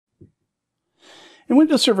In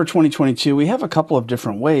Windows Server 2022, we have a couple of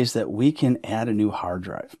different ways that we can add a new hard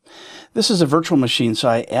drive. This is a virtual machine, so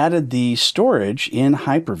I added the storage in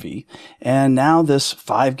Hyper-V, and now this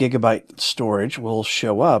 5 gigabyte storage will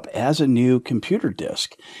show up as a new computer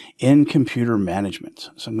disk in Computer Management.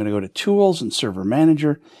 So I'm going to go to Tools and Server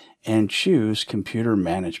Manager and choose Computer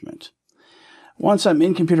Management. Once I'm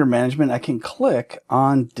in Computer Management, I can click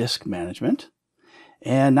on Disk Management.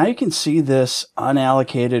 And now you can see this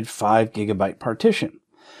unallocated 5 gigabyte partition.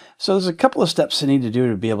 So there's a couple of steps I need to do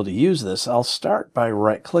to be able to use this. I'll start by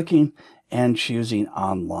right-clicking and choosing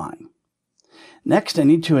Online. Next, I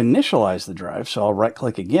need to initialize the drive, so I'll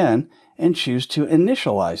right-click again and choose to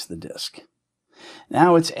initialize the disk.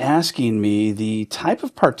 Now it's asking me the type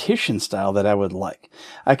of partition style that I would like.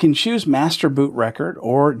 I can choose Master Boot Record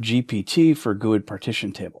or GPT for GUID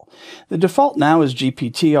partition table. The default now is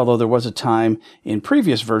GPT, although there was a time in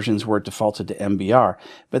previous versions where it defaulted to MBR,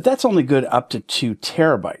 but that's only good up to 2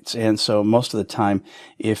 terabytes. And so most of the time,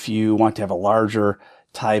 if you want to have a larger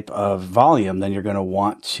type of volume, then you're going to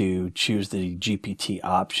want to choose the GPT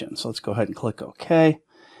option. So let's go ahead and click OK,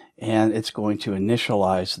 and it's going to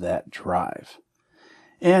initialize that drive.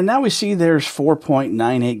 And now we see there's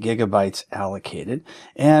 4.98 gigabytes allocated.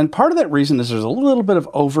 And part of that reason is there's a little bit of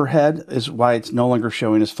overhead is why it's no longer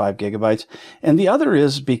showing as 5 gigabytes. And the other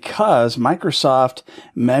is because Microsoft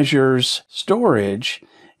measures storage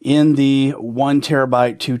in the 1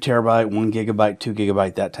 terabyte, 2 terabyte, 1 gigabyte, 2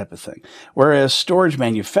 gigabyte, that type of thing. Whereas storage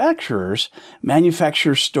manufacturers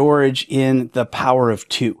manufacture storage in the power of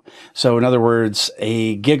 2. So in other words,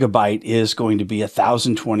 a gigabyte is going to be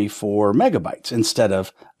 1024 megabytes instead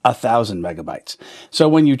of 1000 megabytes. So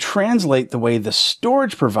when you translate the way the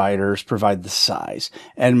storage providers provide the size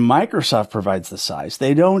and Microsoft provides the size,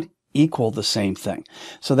 they don't equal the same thing.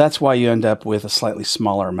 So that's why you end up with a slightly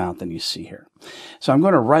smaller amount than you see here. So I'm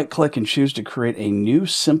going to right click and choose to create a new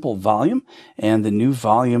simple volume, and the new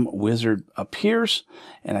volume wizard appears,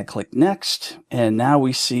 and I click next, and now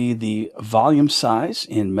we see the volume size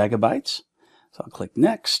in megabytes. So I'll click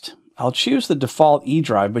next. I'll choose the default E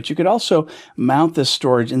drive, but you could also mount this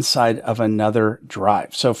storage inside of another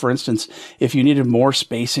drive. So for instance, if you needed more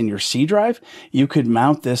space in your C drive, you could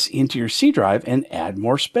mount this into your C drive and add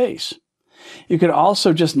more space. You could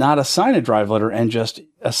also just not assign a drive letter and just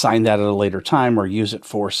assign that at a later time or use it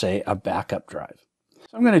for, say, a backup drive.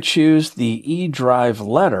 So I'm going to choose the E drive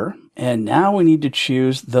letter, and now we need to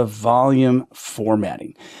choose the volume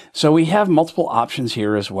formatting. So we have multiple options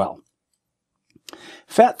here as well.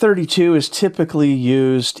 FAT32 is typically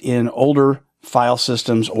used in older file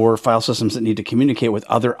systems or file systems that need to communicate with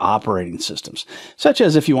other operating systems, such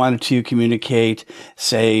as if you wanted to communicate,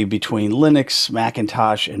 say, between Linux,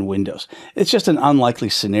 Macintosh, and Windows. It's just an unlikely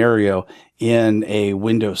scenario in a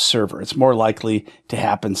Windows server. It's more likely to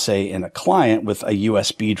happen, say, in a client with a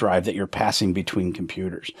USB drive that you're passing between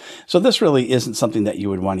computers. So this really isn't something that you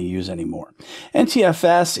would want to use anymore.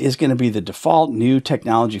 NTFS is going to be the default new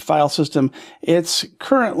technology file system. It's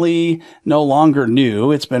currently no longer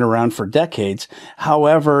new. It's been around for decades.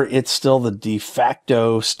 However, it's still the de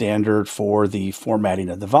facto standard for the formatting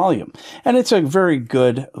of the volume. And it's a very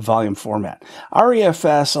good volume format.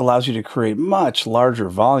 REFS allows you to create much larger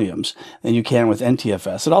volumes than you can with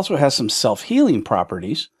NTFS. It also has some self-healing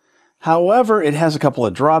properties. However, it has a couple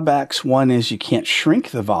of drawbacks. One is you can't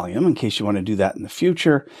shrink the volume in case you want to do that in the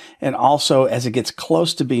future. And also, as it gets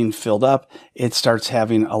close to being filled up, it starts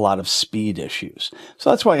having a lot of speed issues.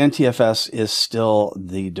 So that's why NTFS is still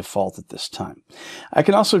the default at this time. I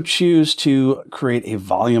can also choose to create a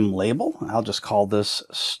volume label. I'll just call this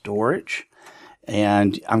storage.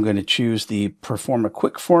 And I'm going to choose the Perform a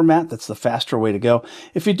Quick format. That's the faster way to go.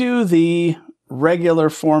 If you do the regular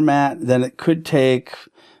format, then it could take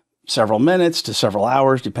several minutes to several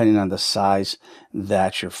hours, depending on the size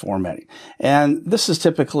that you're formatting. And this is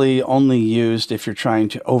typically only used if you're trying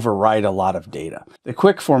to overwrite a lot of data. The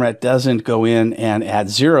quick format doesn't go in and add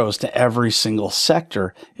zeros to every single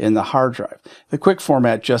sector in the hard drive. The quick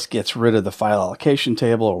format just gets rid of the file allocation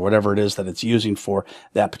table or whatever it is that it's using for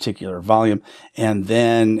that particular volume, and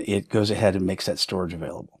then it goes ahead and makes that storage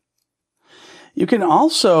available. You can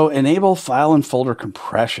also enable file and folder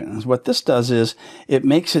compression. What this does is it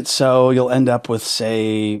makes it so you'll end up with,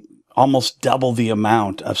 say, almost double the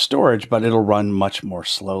amount of storage, but it'll run much more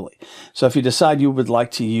slowly. So if you decide you would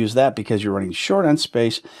like to use that because you're running short on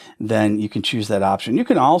space, then you can choose that option. You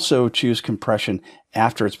can also choose compression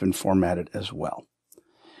after it's been formatted as well.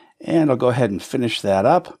 And I'll go ahead and finish that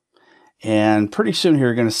up. And pretty soon here,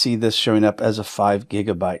 you're going to see this showing up as a 5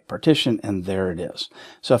 gigabyte partition, and there it is.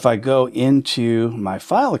 So if I go into my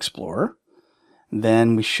File Explorer,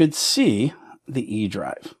 then we should see the E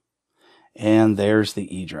drive. and there's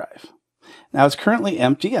the E drive. Now it's currently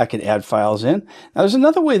empty. I could add files in. Now there's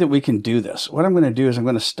another way that we can do this. What I'm going to do is I'm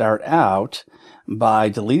going to start out by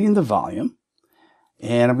deleting the volume.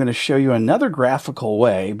 And I'm going to show you another graphical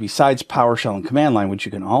way besides PowerShell and command line, which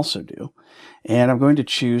you can also do. And I'm going to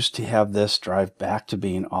choose to have this drive back to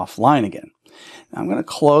being offline again. Now I'm going to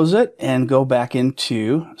close it and go back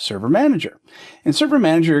into Server Manager. In Server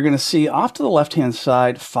Manager, you're going to see off to the left-hand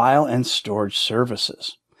side, File and Storage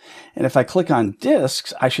Services. And if I click on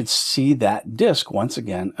disks, I should see that disk once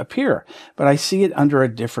again appear, but I see it under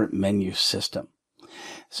a different menu system.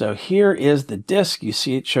 So here is the disk. You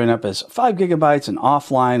see it showing up as 5 gigabytes and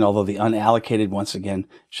offline, although the unallocated once again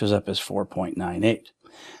shows up as 4.98.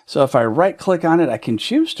 So if I right click on it, I can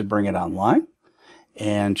choose to bring it online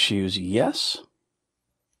and choose yes.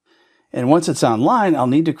 And once it's online, I'll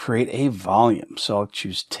need to create a volume. So I'll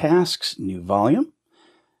choose Tasks, New Volume,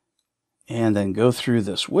 and then go through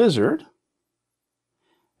this wizard.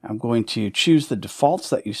 I'm going to choose the defaults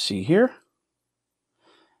that you see here.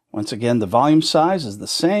 Once again, the volume size is the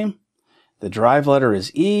same. The drive letter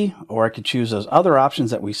is E, or I could choose those other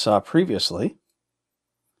options that we saw previously.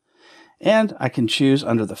 And I can choose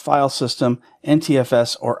under the file system,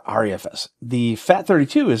 NTFS or REFS. The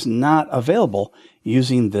FAT32 is not available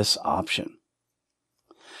using this option.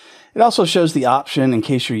 It also shows the option in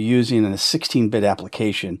case you're using a 16-bit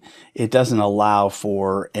application. It doesn't allow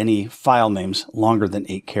for any file names longer than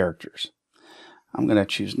 8 characters. I'm going to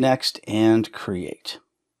choose Next and Create.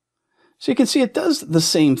 So you can see it does the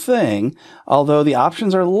same thing, although the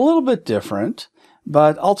options are a little bit different,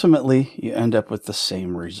 but ultimately you end up with the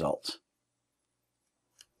same result.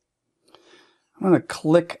 I'm going to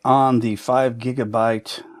click on the 5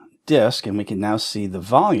 gigabyte disk, and we can now see the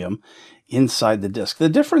volume inside the disk. The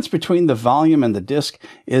difference between the volume and the disk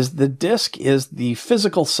is the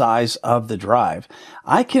physical size of the drive.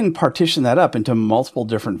 I can partition that up into multiple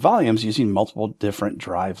different volumes using multiple different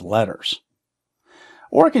drive letters.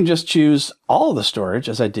 Or I can just choose all of the storage,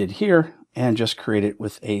 as I did here, and just create it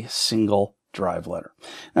with a single drive letter.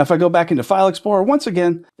 Now, if I go back into File Explorer, once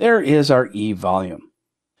again, there is our E volume.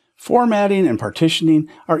 Formatting and partitioning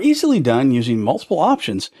are easily done using multiple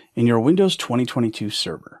options in your Windows 2022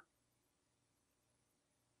 server.